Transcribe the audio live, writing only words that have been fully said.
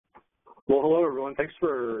Well, hello, everyone. Thanks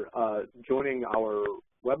for joining our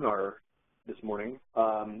webinar this morning.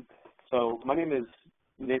 So my name is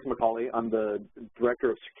Nathan McCauley. I'm the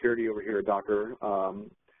Director of Security over here at Docker,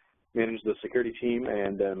 manage the security team,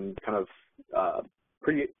 and I'm kind of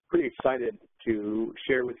pretty excited to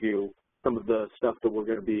share with you some of the stuff that we're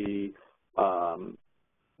going to be talking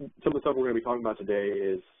about today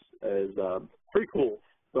is pretty cool.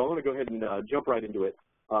 So I want to go ahead and jump right into it.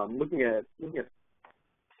 Looking at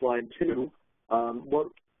slide 2,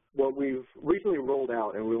 what we've recently rolled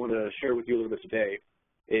out and we want to share with you a little bit today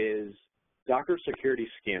is Docker security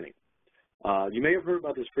scanning. You may have heard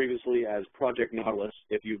about this previously as Project Nautilus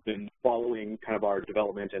if you've been following kind of our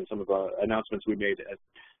development and some of the announcements we made at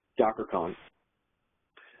DockerCon.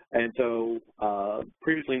 And so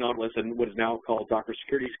previously Nautilus and what is now called Docker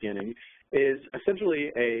security scanning is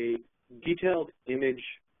essentially a detailed image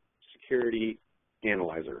security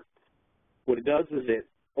analyzer. What it does is it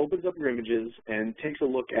opens up your images and takes a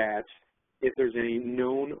look at if there's any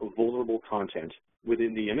known vulnerable content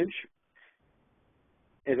within the image.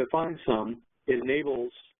 If it finds some, it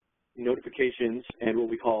enables notifications and what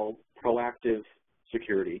we call proactive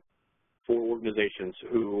security for organizations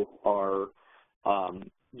who are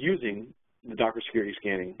using the Docker security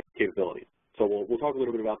scanning capability. So we'll talk a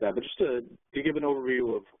little bit about that, but just to give an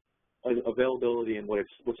overview of availability and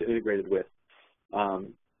what's integrated with.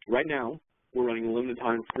 Right now, we're running a limited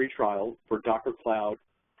time free trial for Docker Cloud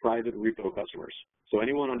private repo customers. So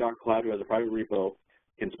anyone on Docker Cloud who has a private repo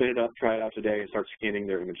can spin it up, try it out today, and start scanning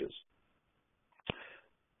their images.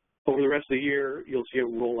 Over the rest of the year, you'll see it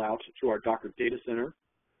roll out to our Docker Data Center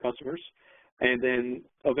customers, and then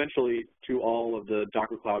eventually to all of the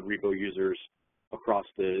Docker Cloud repo users across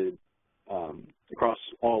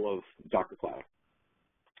all of Docker Cloud.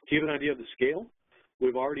 To give an idea of the scale,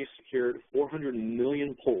 we've already secured 400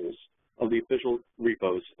 million polls of the official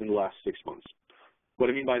repos in the last 6 months.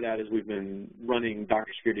 What I mean by that is we've been running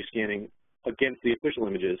Docker security scanning against the official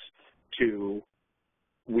images to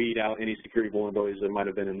weed out any security vulnerabilities that might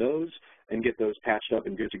have been in those and get those patched up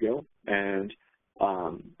and good to go, and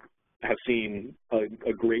have seen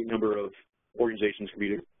a great number of organizations'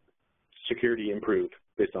 computer security improved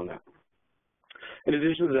based on that. In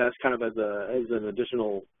addition to that, kind of as an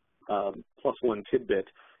additional +1 tidbit,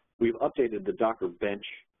 we've updated the Docker Bench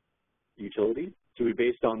utility to be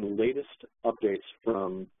based on the latest updates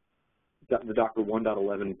from the Docker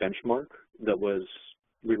 1.11 benchmark that was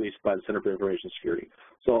released by the Center for Information Security.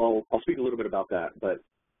 So I'll speak a little bit about that, but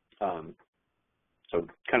so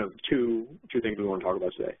kind of two things we want to talk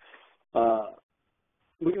about today.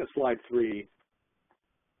 Looking at slide 3,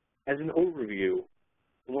 as an overview,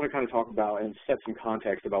 I want to kind of talk about and set some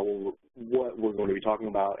context about what we're going to be talking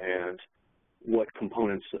about and what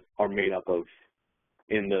components are made up of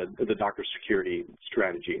in the Docker security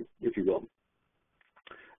strategy, if you will.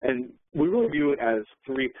 And we really view it as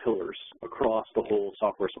 3 pillars across the whole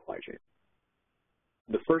software supply chain.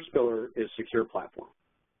 The first pillar is secure platform.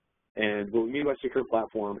 And what we mean by secure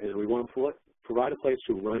platform is we want to provide a place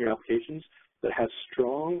to run your applications that has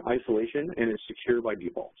strong isolation and is secure by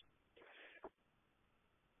default.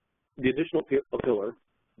 The additional pillar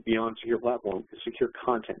beyond secure platform is secure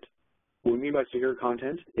content. What we mean by secure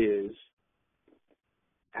content is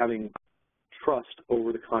having trust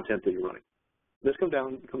over the content that you're running. This comes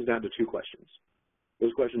down to 2 questions.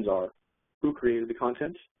 Those questions are, who created the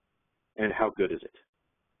content and how good is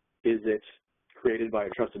it? Is it created by a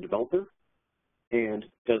trusted developer, and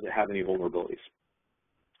does it have any vulnerabilities?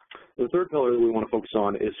 The third pillar that we want to focus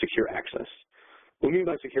on is secure access. What we mean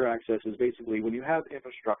by secure access is basically when you have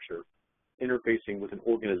infrastructure interfacing with an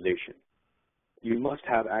organization, you must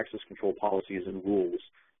have access control policies and rules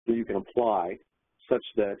that you can apply such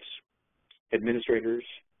that administrators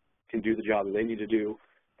can do the job that they need to do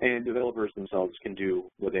and developers themselves can do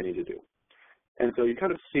what they need to do. And so you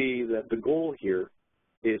kind of see that the goal here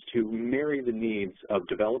is to marry the needs of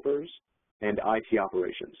developers and IT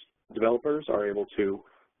operations. Developers are able to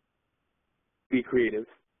be creative,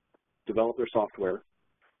 develop their software,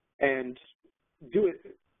 and do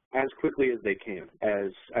it as quickly as they can.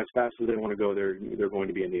 As fast as they want to go, they're going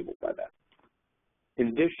to be enabled by that. In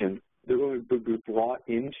addition, they're going to be brought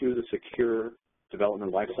into the secure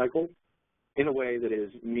development lifecycle in a way that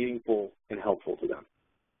is meaningful and helpful to them.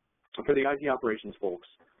 For the IT operations folks,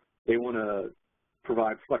 they want to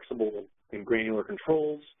provide flexible and granular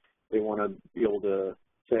controls. They want to be able to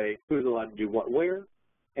say who's allowed to do what where,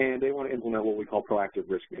 and they want to implement what we call proactive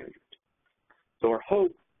risk management. So our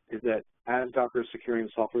hope is that as Docker is securing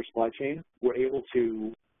the software supply chain, we're able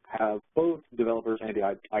to have both developers and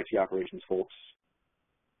the IT operations folks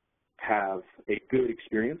have a good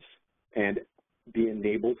experience and be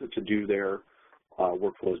enabled to do their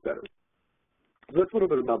workflows better. So that's a little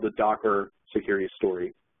bit about the Docker security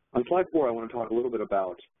story. On slide 4, I want to talk a little bit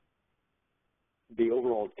about the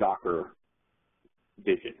overall Docker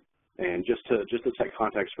vision. And just to set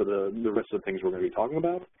context for the rest of the things we're going to be talking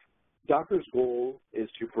about, Docker's goal is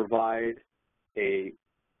to provide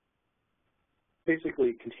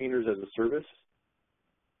basically containers as a service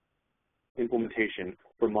implementation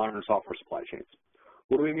for modern software supply chains.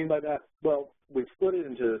 What do we mean by that? Well, we've split it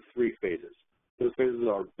into 3 phases. Those phases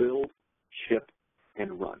are build, ship,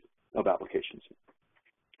 and run of applications.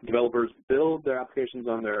 Developers build their applications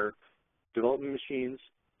on their development machines,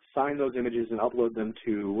 sign those images, and upload them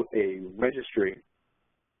to a registry.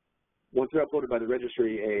 Once they're uploaded by the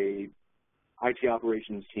registry, a IT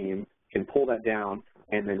operations team can pull that down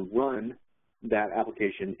and then run that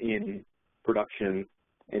application in production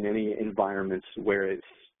in any environments where it's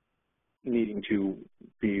needing to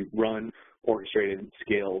be run, orchestrated,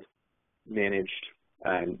 scaled, managed,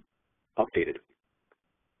 and updated.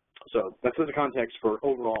 So that's the context for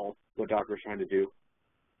overall what Docker is trying to do.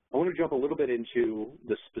 I want to jump a little bit into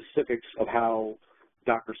the specifics of how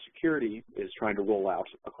Docker security is trying to roll out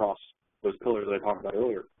across those pillars that I talked about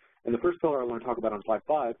earlier. And the first pillar I want to talk about on slide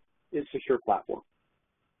 5 is secure platform.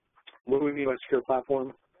 What do we mean by secure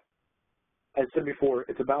platform? As I said before,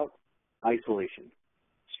 it's about isolation,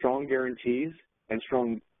 strong guarantees, and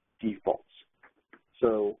strong defaults.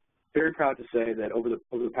 So very proud to say that over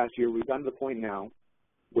the past year, we've gotten to the point now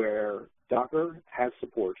where Docker has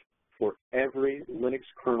support for every Linux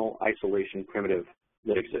kernel isolation primitive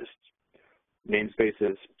that exists.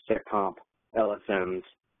 Namespaces, seccomp, LSMs,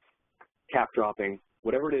 cap dropping,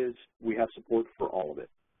 whatever it is, we have support for all of it.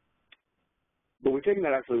 But we've taken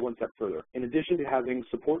that actually one step further. In addition to having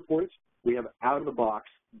support for it, we have out-of-the-box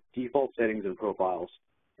default settings and profiles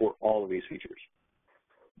for all of these features.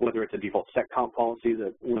 Whether it's a default seccomp policy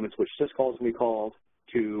that limits which syscalls can be called,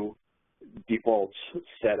 to default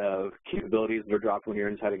set of capabilities that are dropped when you're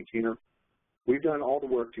inside a container. We've done all the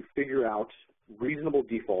work to figure out reasonable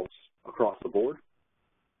defaults across the board.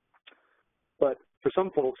 But for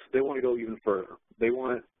some folks, they want to go even further. They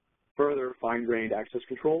want further fine-grained access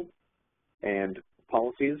control and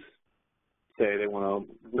policies. Say they want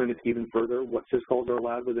to limit even further what syscalls are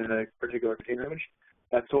allowed within a particular container image.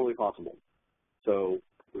 That's totally possible. So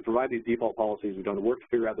we provide these default policies. We've done the work to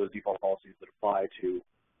figure out those default policies that apply to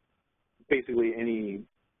basically any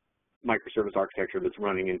microservice architecture that's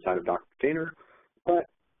running inside of Docker container. But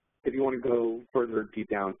if you want to go further deep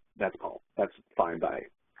down, that's fine by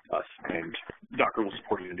us, and Docker will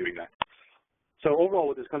support you in doing that. So overall,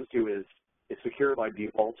 what this comes to is it's secure by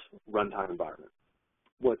default runtime environment.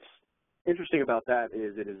 What's interesting about that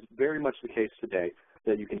is it is very much the case today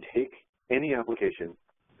that you can take any application,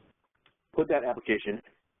 put that application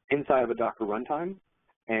inside of a Docker runtime,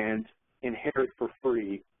 and inherit for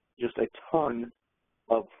free just a ton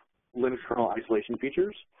of Linux kernel isolation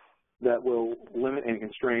features that will limit and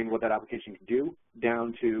constrain what that application can do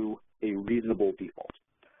down to a reasonable default.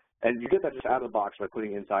 And you get that just out of the box by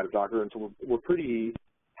putting it inside of Docker, and so we're pretty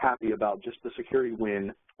happy about just the security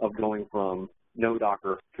win of going from no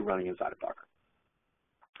Docker to running inside of Docker.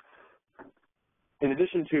 In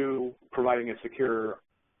addition to providing a secure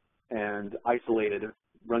and isolated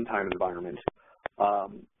runtime environment,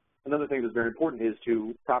 another thing that's very important is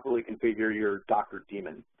to properly configure your Docker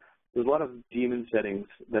daemon. There's a lot of daemon settings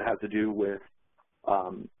that have to do with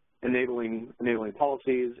enabling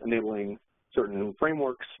policies, enabling certain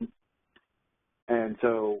frameworks. And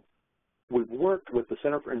so we've worked with the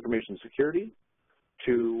Center for Information Security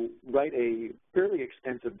to write a fairly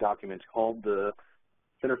extensive document called the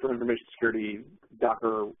Center for Information Security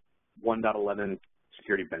Docker 1.11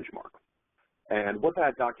 Security Benchmark. And what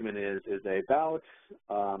that document is about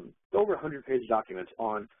over 100-page document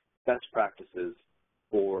on best practices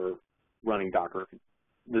for running Docker,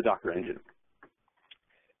 the Docker engine.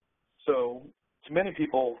 So to many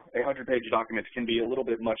people, a 100-page document can be a little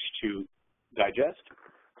bit much to digest.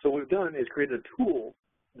 So what we've done is created a tool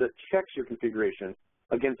that checks your configuration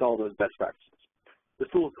against all those best practices. This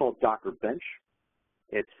tool is called Docker Bench.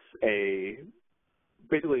 It's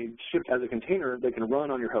basically shipped as a container that can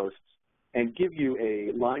run on your hosts and give you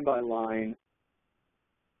a line-by-line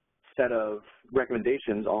set of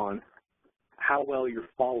recommendations on how well you're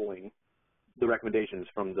following the recommendations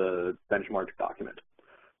from the benchmark document.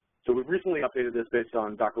 So we've recently updated this based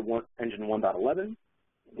on Docker Engine 1.11.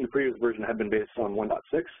 The previous version had been based on 1.6.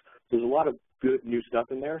 So there's a lot of good new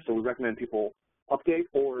stuff in there, so we recommend people update,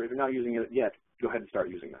 or if you're not using it yet, go ahead and start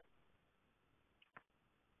using that.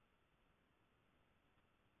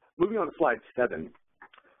 Moving on to slide 7.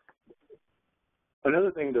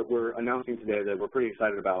 Another thing that we're announcing today that we're pretty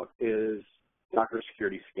excited about is Docker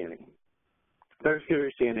security scanning. Docker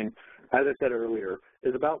security scanning, as I said earlier,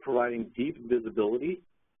 is about providing deep visibility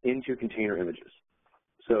into container images.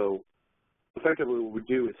 So effectively what we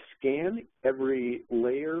do is scan every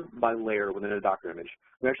layer by layer within a Docker image.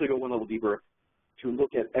 We actually go one level deeper to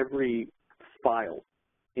look at every file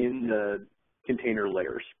in the container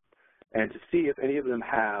layers and to see if any of them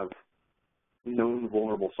have known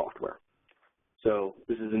vulnerable software. So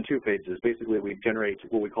this is in 2 phases. Basically, we generate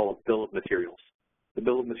what we call a bill of materials. The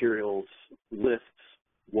bill of materials lists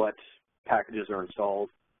what packages are installed,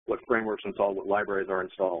 what frameworks are installed, what libraries are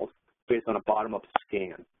installed, based on a bottom-up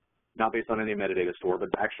scan, not based on any metadata store, but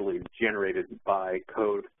actually generated by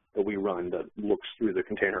code that we run that looks through the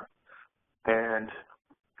container. And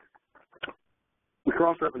we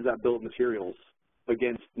cross-reference that bill of materials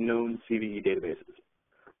against known CVE databases,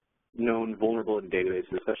 known vulnerability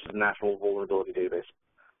databases, such as the National Vulnerability Database,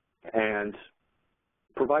 and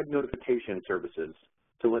provide notification services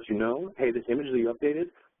to let you know, hey, this image that you updated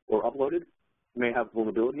or uploaded may have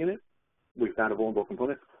vulnerability in it. We found a vulnerable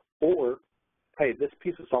component. Or, hey, this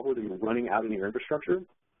piece of software that you're running out in your infrastructure,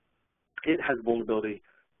 it has vulnerability.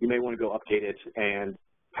 You may want to go update it and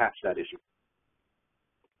patch that issue.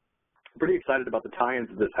 I'm pretty excited about the tie-ins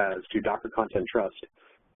that this has to Docker Content Trust,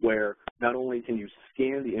 where not only can you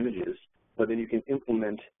scan the images, but then you can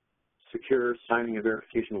implement secure signing and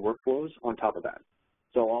verification workflows on top of that.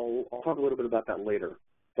 So I'll talk a little bit about that later.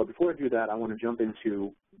 But before I do that, I want to jump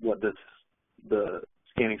into what the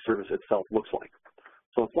scanning service itself looks like.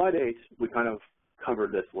 So on slide 8, we kind of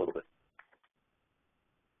covered this a little bit.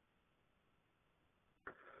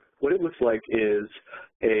 What it looks like is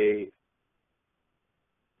a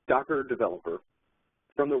Docker developer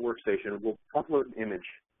from their workstation will upload an image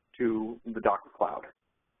to the Docker Cloud.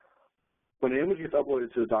 When an image gets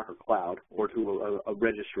uploaded to the Docker Cloud or to a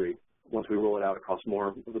registry, once we roll it out across more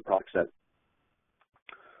of the product set,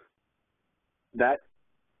 that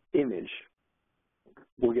image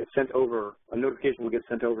will get sent over, a notification will get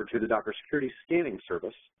sent over to the Docker security scanning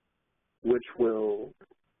service, which will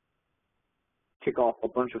kick off a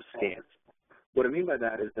bunch of scans. What I mean by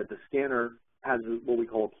that is that the scanner has what we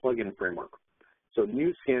call a plug-in framework. So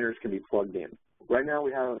new scanners can be plugged in. Right now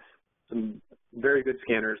we have some very good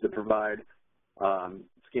scanners that provide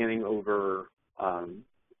scanning over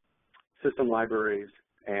system libraries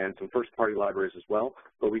and some first-party libraries as well,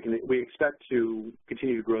 but we expect to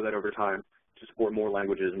continue to grow that over time to support more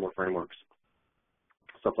languages and more frameworks,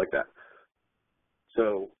 stuff like that.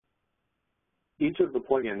 So each of the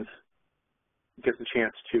plugins gets a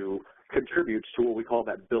chance to contribute to what we call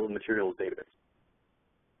that bill of materials database.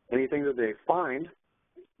 Anything that they find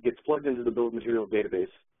gets plugged into the bill of materials database,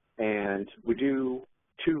 and we do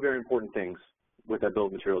 2 very important things with that bill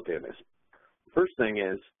of materials database. The first thing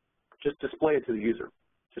is just display it to the user,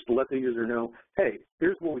 just to let the user know, hey,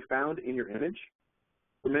 here's what we found in your image.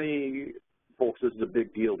 For many folks, this is a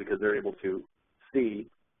big deal because they're able to see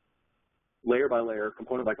layer by layer,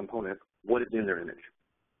 component by component, what is in their image.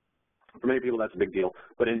 For many people, that's a big deal.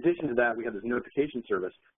 But in addition to that, we have this notification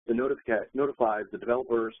service that notifies the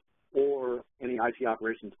developers or any IT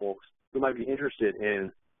operations folks who might be interested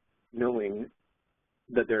in knowing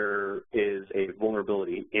that there is a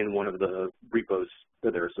vulnerability in one of the repos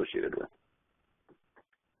that they're associated with.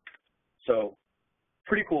 So,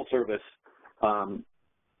 pretty cool service.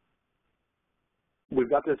 We've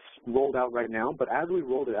got this rolled out right now, but as we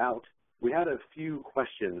rolled it out, we had a few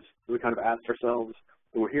questions that we kind of asked ourselves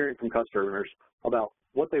that we're hearing from customers about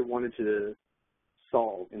what they wanted to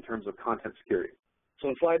solve in terms of content security. So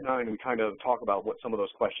in slide 9, we kind of talk about what some of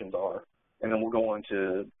those questions are, and then we'll go on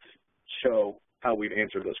to show how we've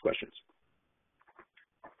answered those questions.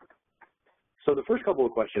 So the first couple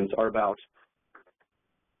of questions are about,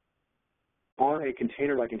 on a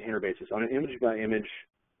container-by-container basis, on an image-by-image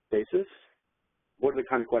basis, what are the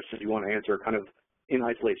kind of questions you want to answer kind of in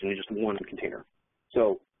isolation in just one container?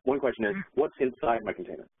 So one question is, what's inside my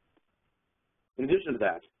container? In addition to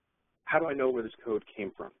that, how do I know where this code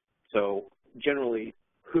came from? So generally,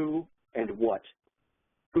 who and what?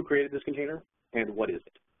 Who created this container and what is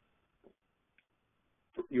it?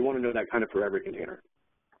 You want to know that kind of for every container.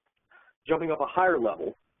 Jumping up a higher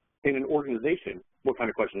level, in an organization, what kind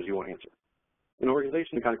of questions do you want to answer? In an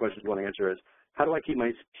organization, the kind of questions you want to answer is, how do I keep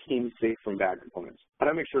my team safe from bad components? How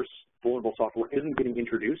do I make sure vulnerable software isn't getting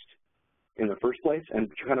introduced in the first place and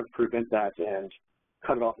kind of prevent that and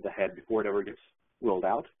cut it off at the head before it ever gets rolled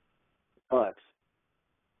out? But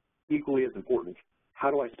equally as important, how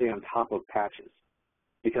do I stay on top of patches?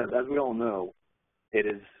 Because as we all know, it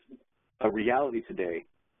is a reality today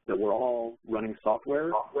that we're all running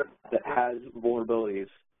software that has vulnerabilities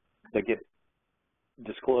that get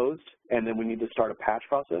disclosed, and then we need to start a patch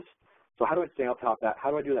process. So how do I stay on top of that?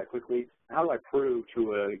 How do I do that quickly? How do I prove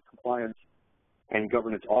to a compliance and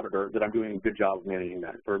governance auditor that I'm doing a good job of managing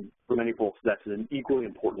that? For many folks, that's an equally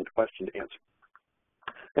important question to answer.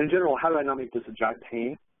 And in general, how do I not make this a giant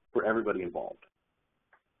pain for everybody involved?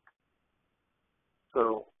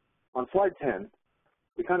 So on slide 10,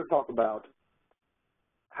 we kind of talk about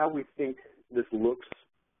how we think this looks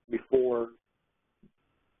before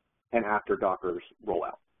and after Docker's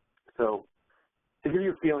rollout. So to give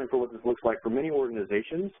you a feeling for what this looks like, for many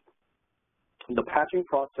organizations, the patching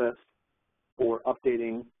process for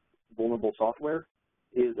updating vulnerable software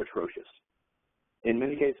is atrocious. In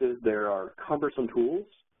many cases, there are cumbersome tools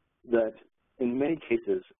that, in many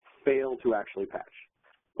cases, fail to actually patch.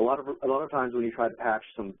 A lot of times when you try to patch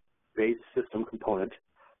some base system component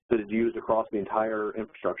that is used across the entire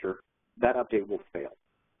infrastructure, that update will fail.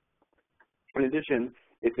 In addition,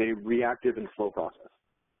 it's a reactive and slow process.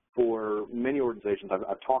 For many organizations,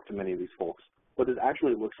 I've talked to many of these folks, what this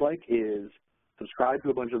actually looks like is subscribe to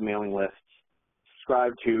a bunch of mailing lists,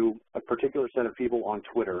 subscribe to a particular set of people on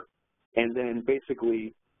Twitter, and then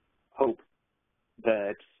basically hope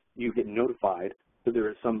that you get notified that there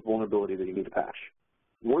is some vulnerability that you need to patch.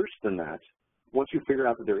 Worse than that, once you figure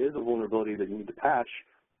out that there is a vulnerability that you need to patch,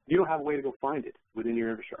 you don't have a way to go find it within your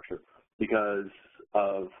infrastructure because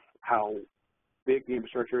of how big the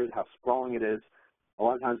infrastructure is, how sprawling it is. A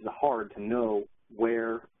lot of times it's hard to know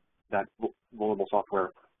where that vulnerable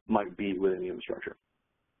software might be within the infrastructure.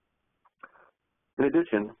 In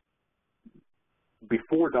addition,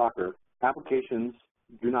 before Docker, applications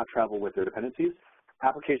do not travel with their dependencies.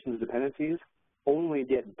 Applications dependencies only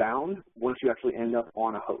get bound once you actually end up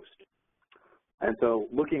on a host. And so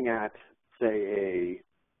looking at, say, a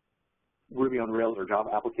Ruby on Rails or Java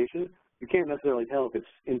application, you can't necessarily tell if it's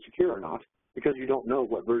insecure or not because you don't know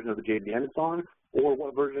what version of the JVM it's on or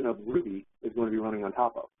what version of Ruby is going to be running on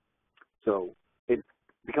top of. So it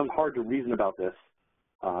becomes hard to reason about this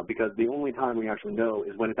because the only time we actually know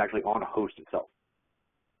is when it's actually on a host itself.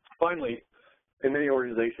 Finally, in many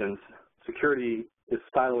organizations, security is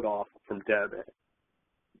siloed off from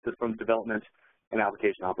development and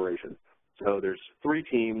application operations. So there's 3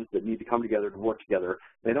 teams that need to come together to work together.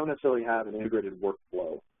 They don't necessarily have an integrated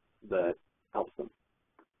workflow that helps them.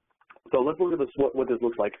 So let's look at this, what this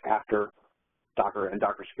looks like after Docker and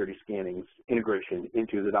Docker security scanning's integration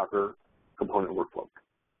into the Docker component workflow.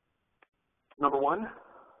 Number 1,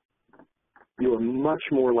 you are much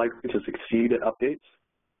more likely to succeed at updates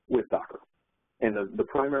with Docker. And the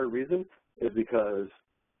primary reason is because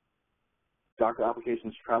Docker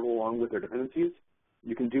applications travel along with their dependencies.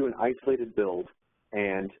 You can do an isolated build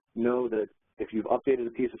and know that if you've updated a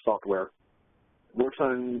piece of software, works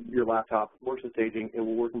on your laptop, works in staging, it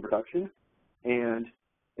will work in production, and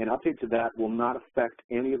an update to that will not affect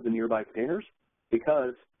any of the nearby containers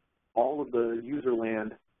because all of the user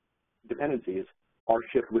land dependencies are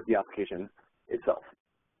shipped with the application itself.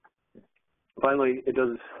 Finally, it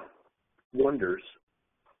does wonders.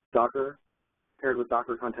 Docker, paired with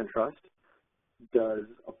Docker Content Trust, does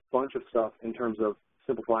a bunch of stuff in terms of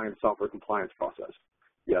simplifying the software compliance process.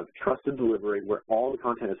 You have trusted delivery where all the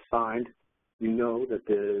content is signed. You know that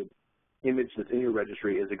the image that's in your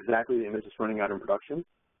registry is exactly the image that's running out in production,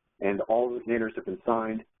 and all of the containers have been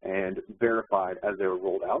signed and verified as they were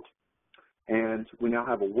rolled out. And we now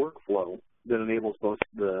have a workflow that enables both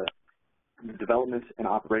the development and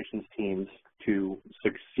operations teams to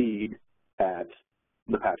succeed at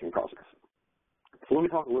the patching process. So let me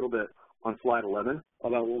talk a little bit on slide 11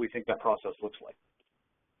 about what we think that process looks like.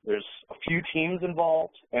 There's a few teams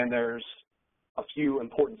involved, and there's a few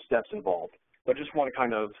important steps involved. But I just want to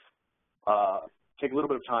kind of take a little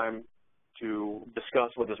bit of time to discuss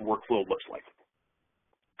what this workflow looks like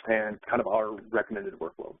and kind of our recommended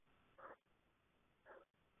workflow.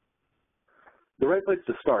 The right place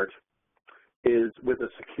to start is with a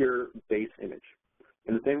secure base image.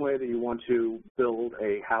 In the same way that you want to build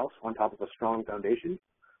a house on top of a strong foundation,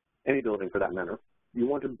 any building for that matter, you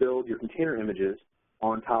want to build your container images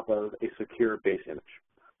on top of a secure base image.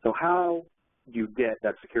 So how do you get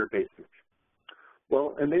that secure base image?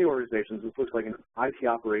 Well, in many organizations, this looks like an IT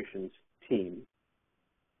operations team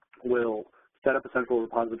will set up a central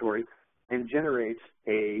repository and generate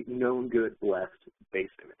a known good blessed base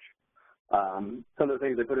image. Some of the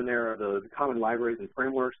things they put in there are the common libraries and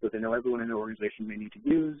frameworks that they know everyone in the organization may need to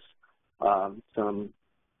use, some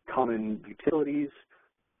common utilities,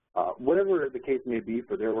 whatever the case may be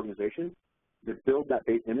for their organization, they build that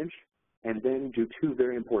base image and then do 2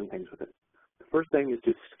 very important things with it. The first thing is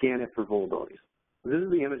to scan it for vulnerabilities. This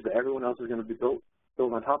is the image that everyone else is going to be built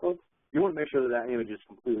on top of. You want to make sure that that image is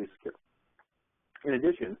completely secure. In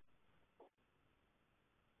addition,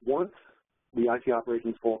 once the IT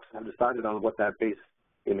operations folks have decided on what that base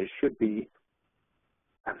image should be,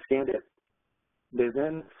 have scanned it, they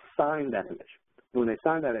then sign that image. When they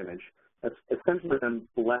sign that image, that's essentially them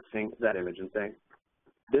blessing that image and saying,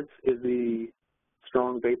 this is the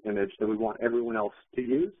strong base image that we want everyone else to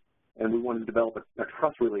use, and we want to develop a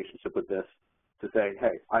trust relationship with this to say,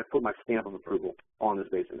 hey, I put my stamp of approval on this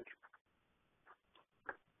base image.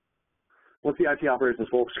 Once the IT operations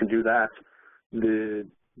folks can do that, the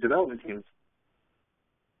development teams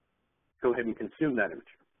go ahead and consume that image.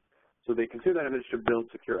 So they consume that image to build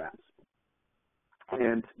secure apps.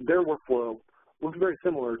 And their workflow looks very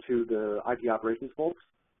similar to the IT operations folks,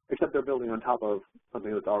 except they're building on top of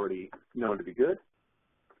something that's already known to be good,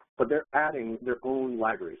 but they're adding their own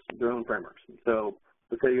libraries, their own frameworks. So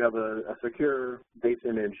let's say you have a secure base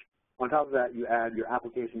image. On top of that, you add your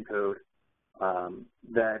application code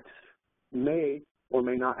that may or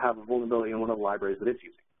may not have a vulnerability in one of the libraries that it's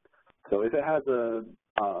using. So if it has a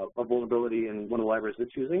vulnerability in one of the libraries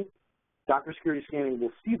it's using, Docker security scanning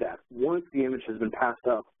will see that once the image has been passed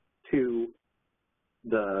up to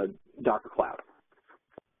the Docker cloud.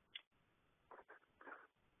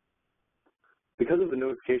 Because of the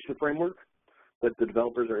notification framework that the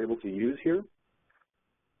developers are able to use here,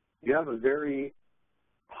 you have a very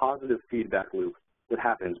positive feedback loop that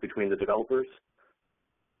happens between the developers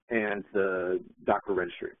and the Docker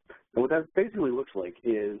registry. And what that basically looks like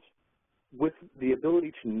is, with the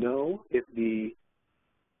ability to know if the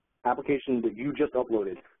application that you just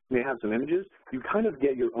uploaded may have some images, you kind of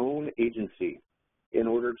get your own agency in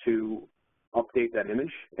order to update that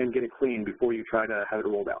image and get it clean before you try to have it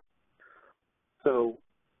rolled out. So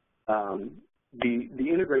the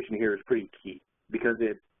integration here is pretty key because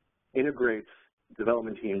it integrates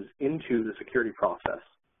development teams into the security process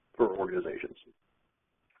for organizations.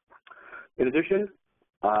 In addition,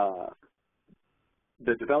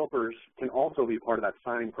 the developers can also be part of that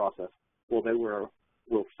signing process. Well, they will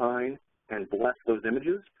sign and bless those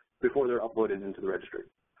images before they're uploaded into the registry.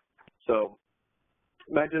 So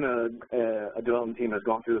imagine a development team has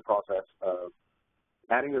gone through the process of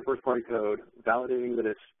adding their first-party code, validating that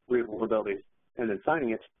it's free of vulnerabilities, and then signing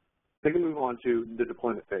it. They can move on to the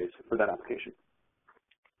deployment phase for that application.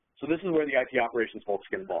 So this is where the IT operations folks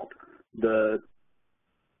get involved. The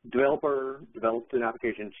developer develops an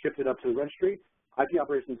application, ships it up to the registry. IT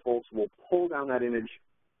operations folks will pull down that image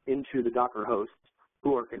into the Docker hosts,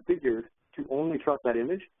 who are configured to only trust that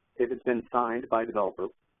image if it's been signed by a developer.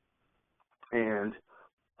 And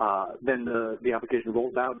then the application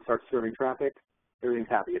rolls out and starts serving traffic. Everything's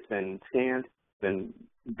happy. It's been scanned, been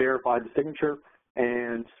verified the signature,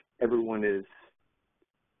 and everyone is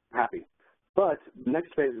happy. But the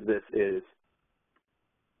next phase of this is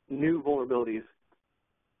new vulnerabilities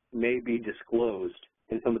may be disclosed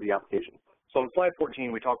in some of the applications. So on slide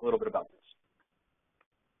 14, we talk a little bit about this.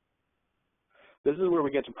 This is where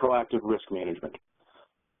we get to proactive risk management.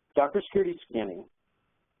 Docker security scanning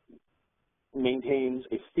maintains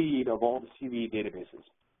a feed of all the CVE databases.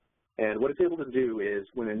 And what it's able to do is,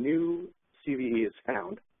 when a new CVE is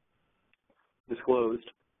found, disclosed,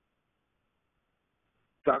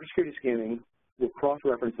 Docker security scanning will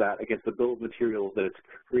cross-reference that against the bill of materials that it's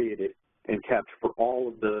created and kept for all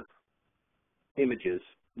of the images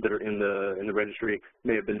that are in the registry,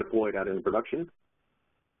 may have been deployed out in production.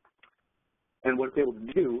 And what it's able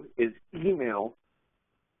to do is email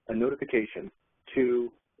a notification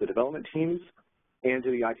to the development teams and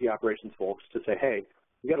to the IT operations folks to say, hey,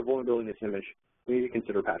 we got a vulnerability in this image. We need to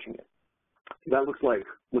consider patching it. That looks like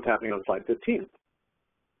what's happening on slide 15.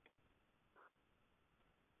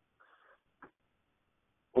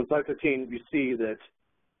 On slide 15, you see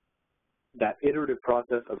that iterative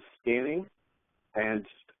process of scanning and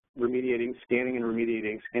remediating, scanning and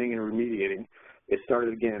remediating, scanning and remediating is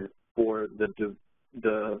started again for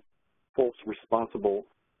the folks responsible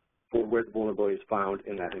for where the vulnerability is found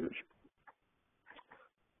in that image.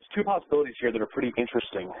 There's two possibilities here that are pretty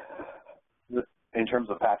interesting in terms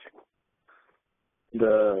of patching.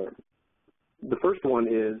 The first one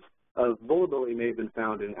is a vulnerability may have been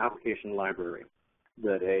found in an application library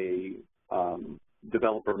that a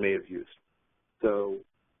developer may have used. So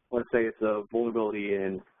let's say it's a vulnerability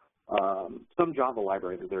in some Java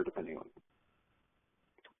library that they're depending on.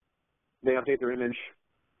 They update their image,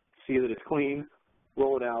 see that it's clean,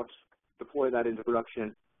 roll it out, deploy that into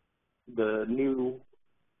production. The new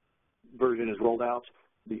version is rolled out.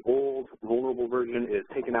 The old vulnerable version is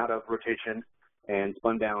taken out of rotation and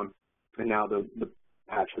spun down, and now the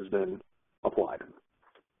patch has been applied.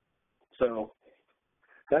 So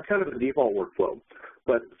That's kind of the default workflow.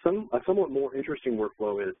 But a somewhat more interesting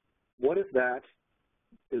workflow is, what if that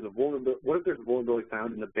is a vulnerability? What if there's a vulnerability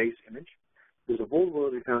found in the base image? There's a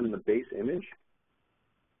vulnerability found in the base image.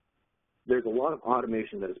 There's a lot of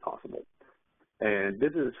automation that is possible, and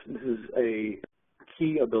this is a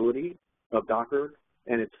key ability of Docker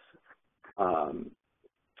and its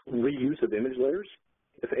reuse of image layers.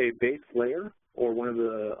 If a base layer or one of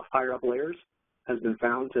the higher up layers has been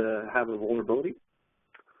found to have a vulnerability,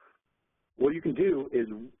 what you can do is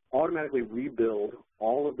automatically rebuild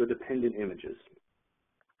all of the dependent images,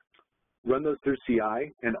 run those through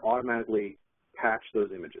CI, and automatically patch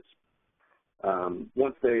those images.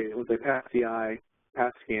 Once they pass CI,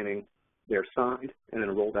 pass scanning, they're signed and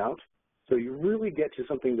then rolled out. So you really get to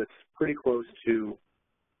something that's pretty close to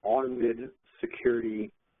automated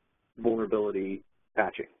security vulnerability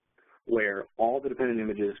patching, where all the dependent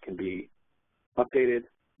images can be updated,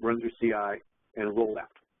 run through CI, and rolled out.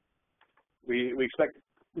 We expect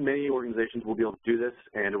many organizations will be able to do this,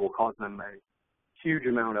 and it will cause them a huge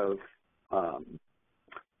amount of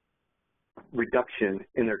reduction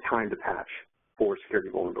in their time to patch for security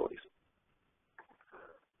vulnerabilities.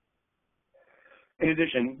 In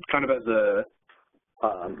addition, kind of as a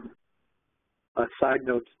side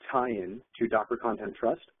note tie-in to Docker Content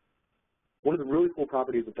Trust, one of the really cool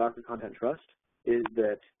properties of Docker Content Trust is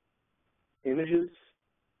that images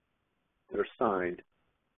that are signed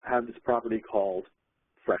have this property called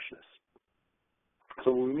freshness.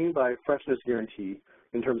 So what we mean by freshness guarantee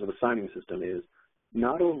in terms of a signing system is,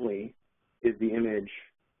 not only is the image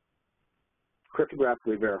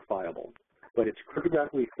cryptographically verifiable, but it's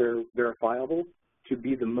cryptographically verifiable to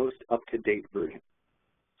be the most up-to-date version.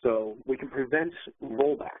 So we can prevent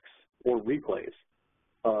rollbacks or replays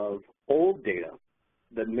of old data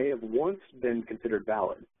that may have once been considered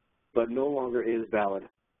valid, but no longer is valid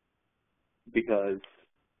because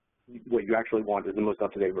what you actually want is the most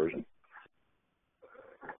up-to-date version.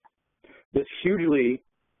 This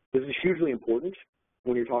is hugely important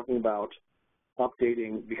when you're talking about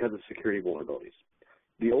updating because of security vulnerabilities.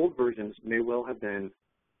 The old versions may well have been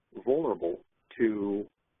vulnerable to,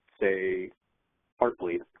 say,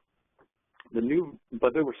 Heartbleed.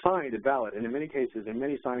 But they were signed and valid, and in many cases, in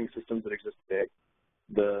many signing systems that exist today,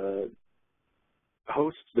 the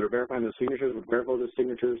hosts that are verifying those signatures would verify those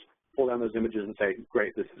signatures, pull down those images, and say,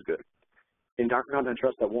 great, this is good. In Docker Content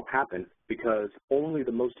Trust, that won't happen because only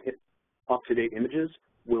the most up-to-date images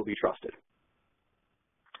will be trusted.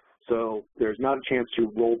 So there's not a chance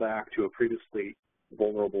to roll back to a previously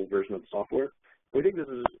vulnerable version of the software. We think this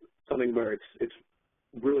is something where it's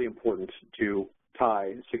really important to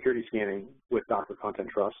tie security scanning with Docker Content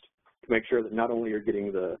Trust to make sure that not only you're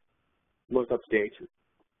getting the most up-to-date,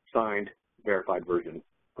 signed, verified version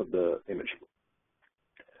of the image.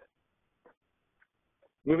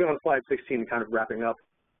 Moving on to slide 16 and kind of wrapping up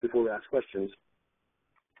before we ask questions.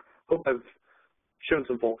 Hope I've shown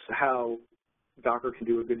some folks how Docker can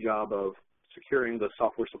do a good job of securing the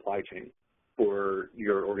software supply chain for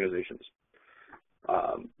your organizations.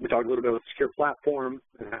 We talked a little bit about the secure platform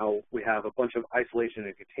and how we have a bunch of isolation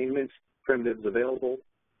and containment primitives available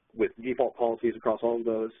with default policies across all of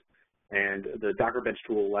those, and the Docker Bench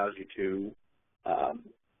tool allows you to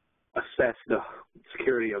assess the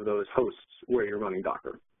security of those hosts where you're running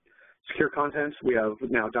Docker. Secure content, we have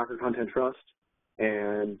now Docker Content Trust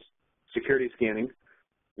and security scanning,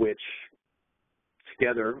 which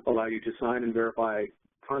together allow you to sign and verify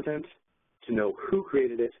content, to know who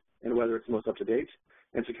created it and whether it's most up-to-date,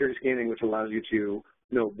 and security scanning, which allows you to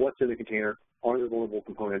know what's in the container, are there vulnerable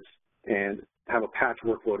components, and have a patch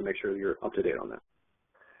workflow to make sure that you're up-to-date on that.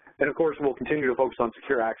 And of course, we'll continue to focus on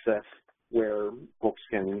secure access, where folks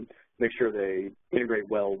can make sure they integrate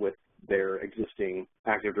well with their existing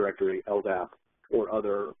Active Directory, LDAP, or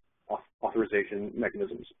other authorization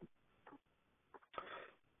mechanisms.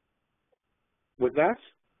 With that,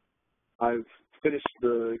 I've finished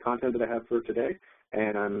the content that I have for today,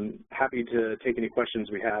 and I'm happy to take any questions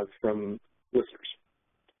we have from listeners.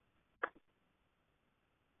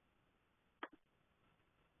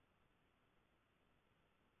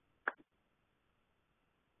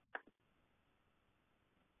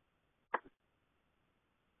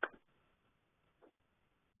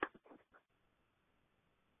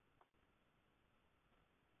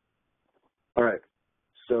 All right,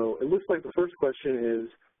 so it looks like the first question is,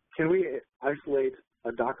 can we isolate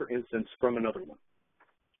a Docker instance from another one?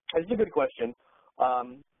 This is a good question.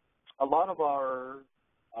 A lot of our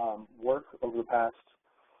work over the past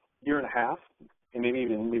year and a half, and maybe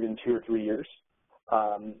even 2 or 3 years,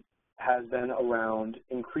 has been around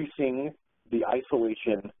increasing the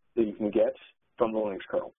isolation that you can get from the Linux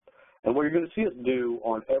kernel. And what you're going to see us do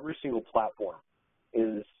on every single platform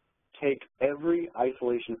is take every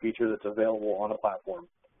isolation feature that's available on a platform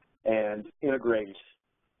and integrate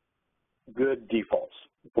good defaults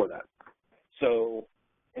for that. So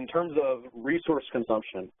in terms of resource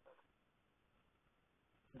consumption,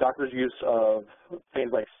 Docker's use of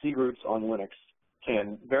things like C groups on Linux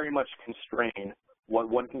can very much constrain what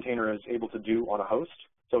one container is able to do on a host.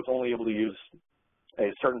 So it's only able to use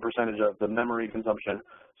a certain percentage of the memory consumption,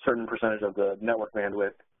 certain percentage of the network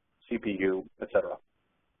bandwidth, CPU, etc.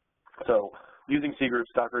 So using C groups,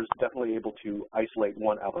 Docker is definitely able to isolate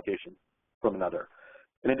one application from another.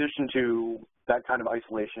 In addition to that kind of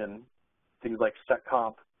isolation, things like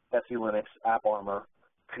seccomp, SELinux, AppArmor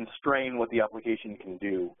constrain what the application can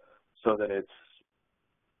do so that it's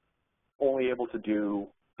only able to do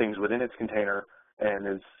things within its container and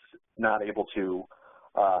is not able to,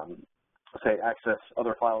 say, access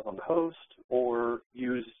other files on the host or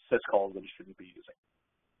use syscalls that it shouldn't be using.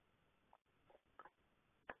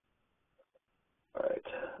 All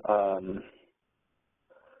right.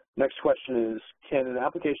 Next question is, can an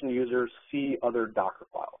application user see other Docker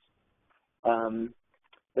files?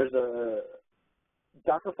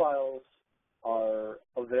 Docker files are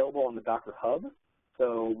available on the Docker Hub.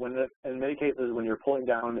 So in many cases, when you're pulling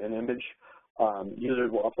down an image,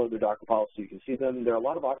 users will upload their Docker files so you can see them. There are a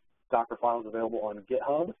lot of Docker files available on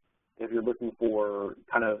GitHub if you're looking for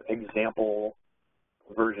kind of example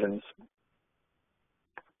versions.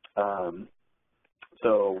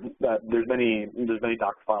 So there's many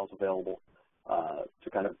Docker files available to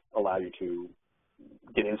kind of allow you to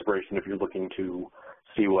get inspiration if you're looking to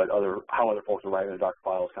see how other folks are writing their Docker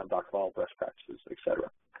files, kind of Docker file best practices, etc.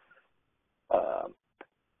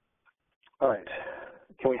 All right.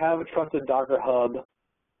 Can we have a trusted Docker Hub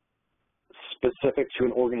specific to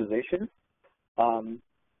an organization?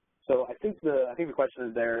 So I think the question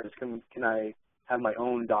is there is, can I have my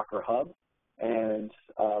own Docker Hub? And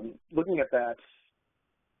looking at that,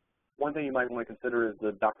 one thing you might want to consider is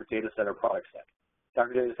the Docker Data Center product set.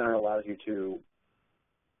 Docker Data Center allows you to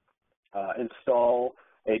install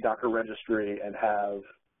a Docker registry and have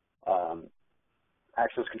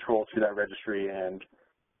access control to that registry and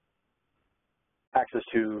access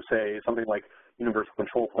to, say, something like Universal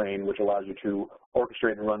Control Plane, which allows you to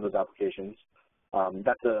orchestrate and run those applications.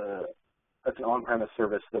 That's an on-premise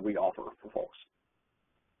service that we offer for folks.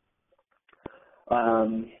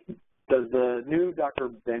 Does the new Docker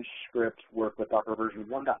Bench script work with Docker version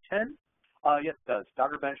 1.10? Yes, it does.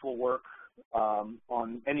 Docker Bench will work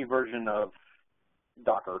on any version of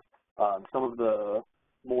Docker. Some of the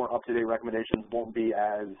more up-to-date recommendations won't be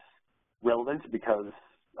as relevant because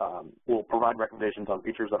we'll provide recommendations on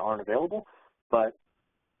features that aren't available. But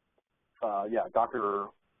yeah, Docker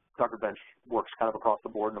Bench works kind of across the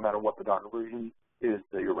board no matter what the Docker version is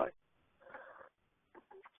that you're running.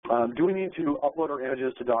 Do we need to upload our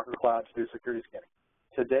images to Docker Cloud to do security scanning?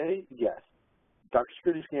 Today, yes. Docker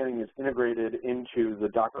security scanning is integrated into the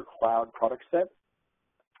Docker Cloud product set.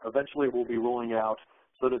 Eventually, we'll be rolling out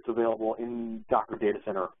so that it's available in Docker Data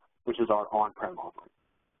Center, which is our on-prem offering.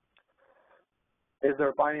 Is there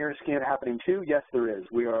a binary scan happening too? Yes, there is.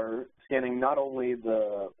 We are scanning not only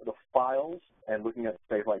the files and looking at,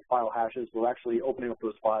 say, like file hashes, we're actually opening up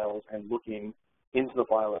those files and looking into the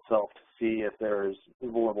file itself to see if there's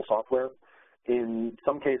vulnerable software. In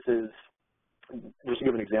some cases, just to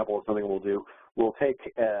give an example of something we'll do, we'll take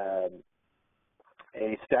a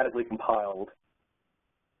statically compiled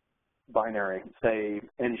binary, say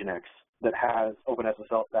Nginx, that has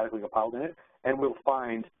OpenSSL statically compiled in it, and we'll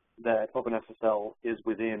find that OpenSSL is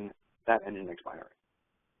within that Nginx binary.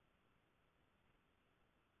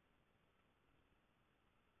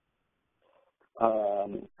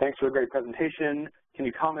 Thanks for a great presentation. Can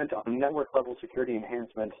you comment on network-level security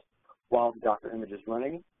enhancements while the Docker image is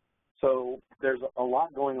running? So there's a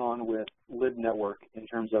lot going on with libnetwork in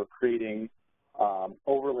terms of creating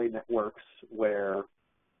overlay networks where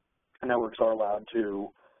networks are allowed to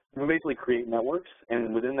basically create networks,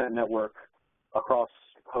 and within that network, across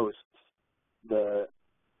hosts, the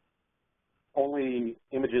only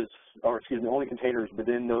images, or excuse me, only containers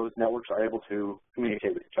within those networks are able to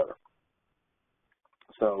communicate with each other.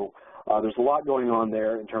 So there's a lot going on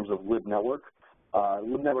there in terms of libnetwork.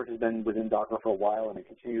 Libnetwork has been within Docker for a while, and it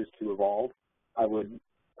continues to evolve. I would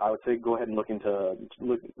say go ahead and look into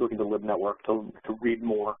libnetwork to read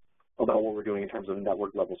more about what we're doing in terms of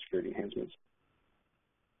network level security enhancements.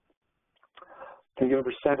 Can you give a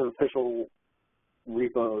percent of official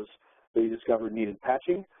repos that you discovered needed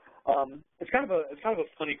patching? It's kind of a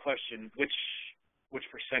funny question. Which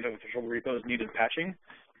percent of official repos needed patching?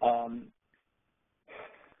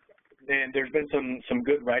 and there's been some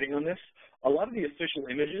good writing on this, a lot of the official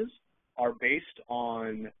images are based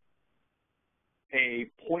on a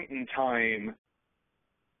point-in-time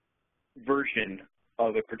version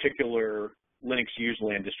of a particular Linux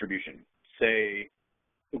userland distribution, say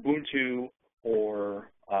Ubuntu or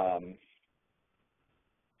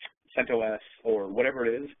CentOS or whatever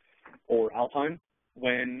it is, or Alpine.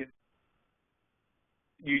 When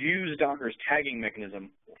you use Docker's tagging mechanism,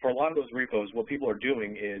 for a lot of those repos, what people are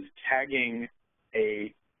doing is tagging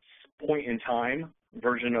a point-in-time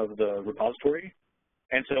version of the repository.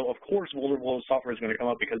 And so, of course, vulnerable software is going to come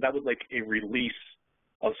up because that was like a release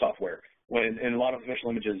of software. When in a lot of official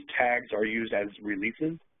images, tags are used as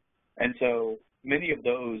releases. And so many of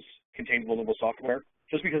those contain vulnerable software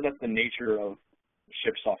just because that's the nature of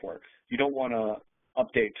shipped software. You don't want to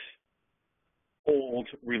update old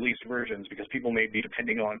released versions because people may be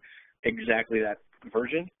depending on exactly that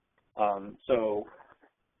version. So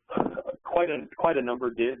quite a number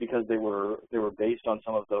did because they were based on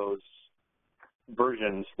some of those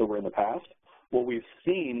versions that were in the past. What we've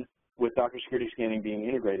seen with Docker security scanning being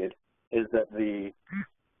integrated is that the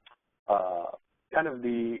kind of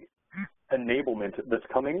the enablement that's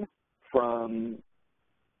coming from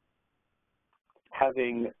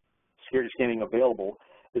having security scanning available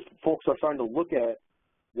is folks are starting to look at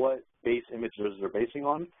what base images they're basing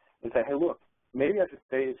on and say, hey, look, maybe I should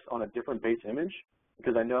base on a different base image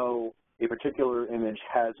because I know a particular image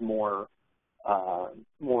has more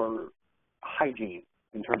hygiene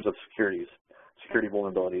in terms of security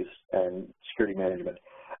vulnerabilities and security management.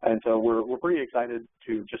 And so we're pretty excited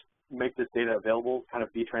to just make this data available, kind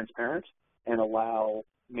of be transparent, and allow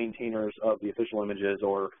maintainers of the official images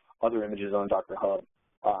or other images on Docker Hub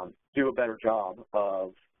do a better job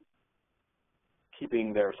of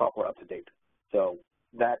keeping their software up to date. So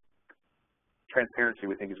that transparency,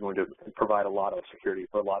 we think, is going to provide a lot of security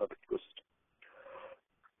for a lot of the ecosystem.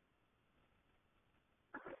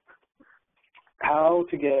 How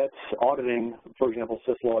to get auditing, for example,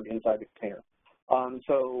 syslog inside the container.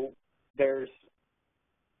 So there's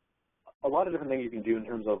a lot of different things you can do in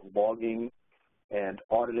terms of logging and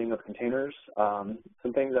auditing of containers.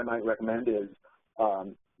 Some things I might recommend is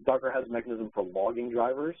Docker has a mechanism for logging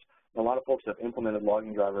drivers. And a lot of folks have implemented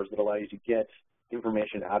logging drivers that allow you to get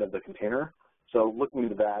information out of the container. So looking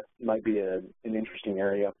into that might be an interesting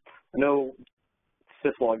area. I know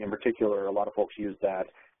syslog in particular, a lot of folks use that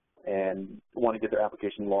and want to get their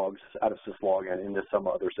application logs out of syslog and into some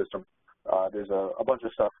other system. There's a bunch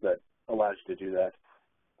of stuff that allows you to do that.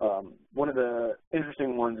 One of the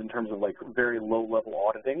interesting ones in terms of like very low-level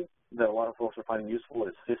auditing that a lot of folks are finding useful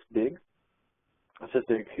is sysdig.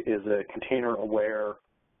 Sysdig is a container-aware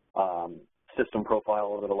system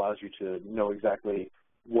profile that allows you to know exactly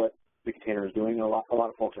what the container is doing. A lot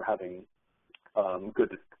of folks are having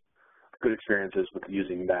good experiences with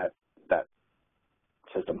using that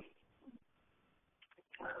system.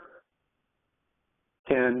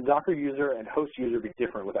 Can Docker user and host user be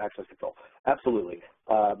different with access control? Absolutely.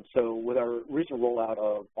 So with our recent rollout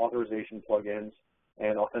of authorization plugins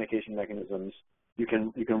and authentication mechanisms, you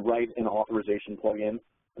can write an authorization plugin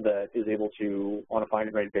that is able to, on a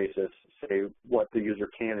fine-grained basis, say what the user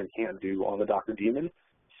can and can't do on the Docker daemon,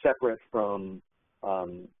 separate from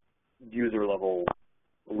user-level,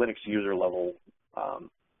 Linux user-level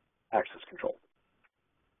access control.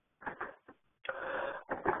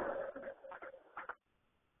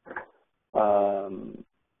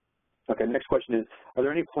 Okay, next question is, are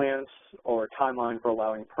there any plans or timeline for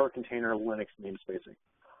allowing per container Linux namespacing?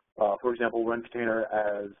 For example, run container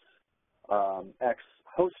as X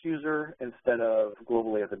host user instead of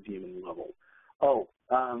globally at the daemon level. Oh,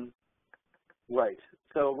 right.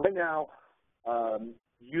 So right now,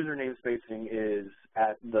 user namespacing is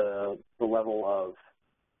at the level of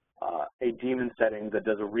a daemon setting that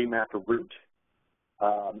does a remap to root.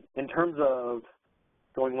 In terms of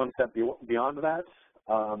going one step beyond that,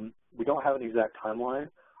 we don't have an exact timeline.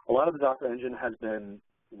 A lot of the Docker engine has been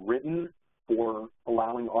written for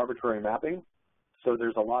allowing arbitrary mapping, so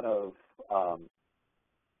there's a lot of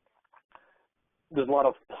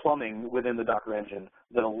plumbing within the Docker engine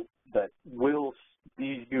that will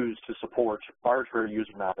be used to support arbitrary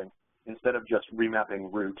user mapping instead of just remapping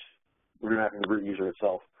the root user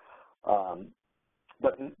itself.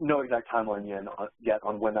 But no exact timeline yet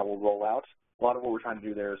on when that will roll out. A lot of what we're trying to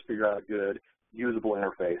do there is figure out a good usable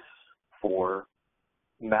interface for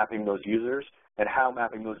mapping those users and how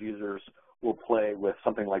mapping those users will play with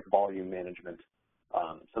something like volume management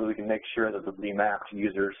so that we can make sure that the remapped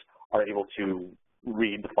users are able to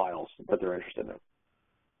read the files that they're interested in.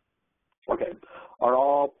 Okay, are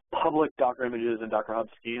all public Docker images and Docker Hub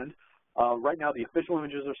scanned? Right now, the official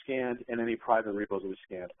images are scanned and any private repos will be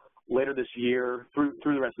scanned. Later this year, through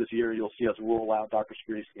the rest of this year, you'll see us roll out Docker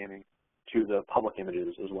security scanning to the public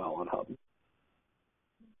images as well on Hub.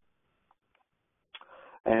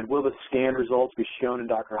 And will the scanned results be shown in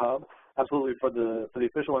Docker Hub? Absolutely. For the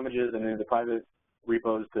official images and then the private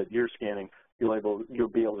repos that you're scanning, you'll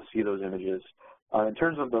be able to see those images. In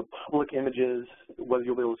terms of the public images, whether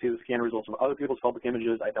you'll be able to see the scan results of other people's public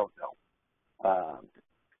images, I don't know.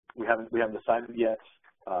 We haven't decided yet,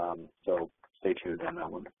 so stay tuned on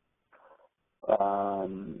that one.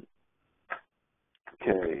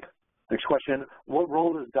 Okay. Next question: what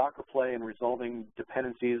role does Docker play in resolving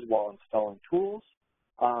dependencies while installing tools?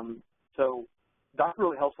 So Docker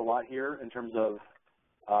really helps a lot here in terms of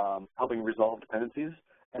helping resolve dependencies.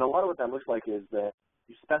 And a lot of what that looks like is that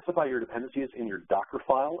you specify your dependencies in your Docker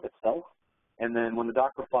file itself, and then when the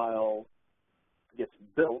Docker file gets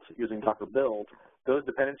built using Docker build, those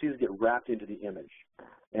dependencies get wrapped into the image.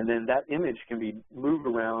 And then that image can be moved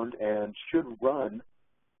around and should run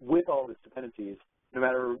with all of its dependencies, no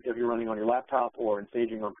matter if you're running on your laptop or in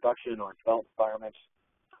staging or production or in development environments,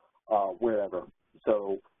 wherever.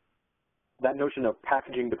 So that notion of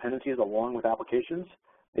packaging dependencies along with applications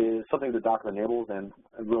is something that Docker enables and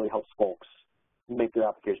really helps folks make their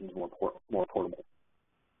applications more portable.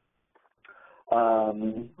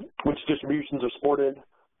 Which distributions are supported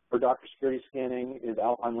for Docker security scanning? Is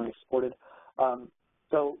Alpine Linux supported?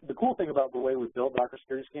 So the cool thing about the way we build Docker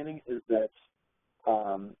security scanning is that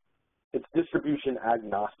it's distribution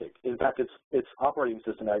agnostic. In fact, it's operating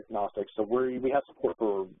system agnostic. So we have support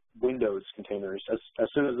for Windows containers. As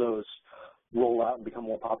soon as those roll out and become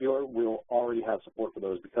more popular, we'll already have support for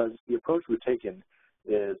those, because the approach we've taken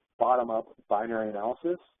is bottom-up binary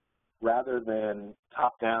analysis rather than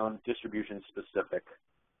top-down distribution specific.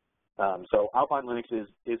 So Alpine Linux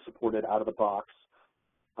is supported out of the box,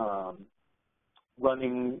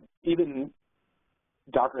 running even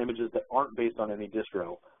Docker images that aren't based on any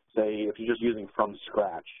distro. Say if you're just using from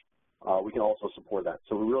scratch, we can also support that.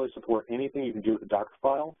 So we really support anything you can do with a Docker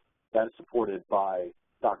file that is supported by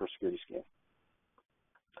Docker security scanning.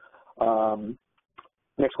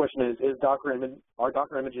 Next question is are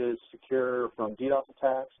Docker images secure from DDoS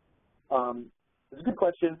attacks? It's a good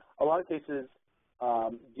question. A lot of cases,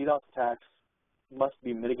 DDoS attacks must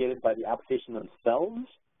be mitigated by the application themselves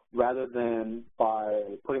rather than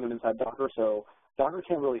by putting them inside Docker. So Docker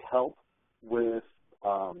can't really help with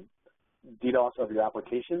DDoS of your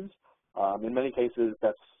applications. In many cases,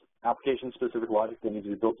 that's application-specific logic that needs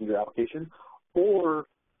to be built into your application, or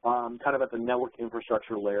kind of at the network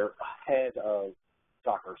infrastructure layer ahead of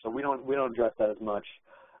Docker. So we don't address that as much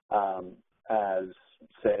as,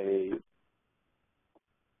 say,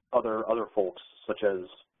 other folks, such as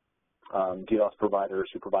DDoS providers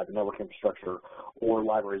who provide the network infrastructure, or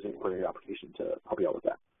libraries that you put in your application to help you out with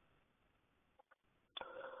that.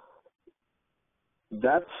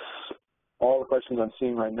 That's all the questions I'm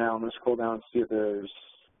seeing right now. I'm going to scroll down and see if there's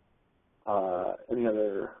any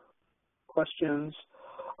other questions.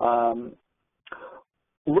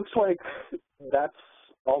 Looks like that's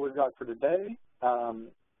all we've got for today.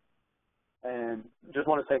 And just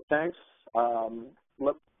want to say thanks.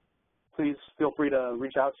 Please feel free to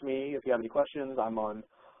reach out to me if you have any questions. I'm on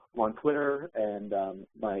Twitter, and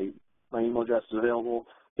my email address is available.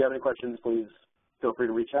 If you have any questions, please feel free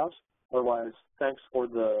to reach out. Otherwise, thanks for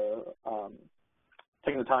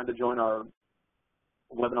taking the time to join our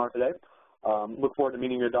webinar today. Look forward to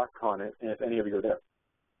meeting you at DockerCon if any of you are there.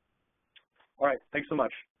 All right, thanks so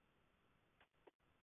much.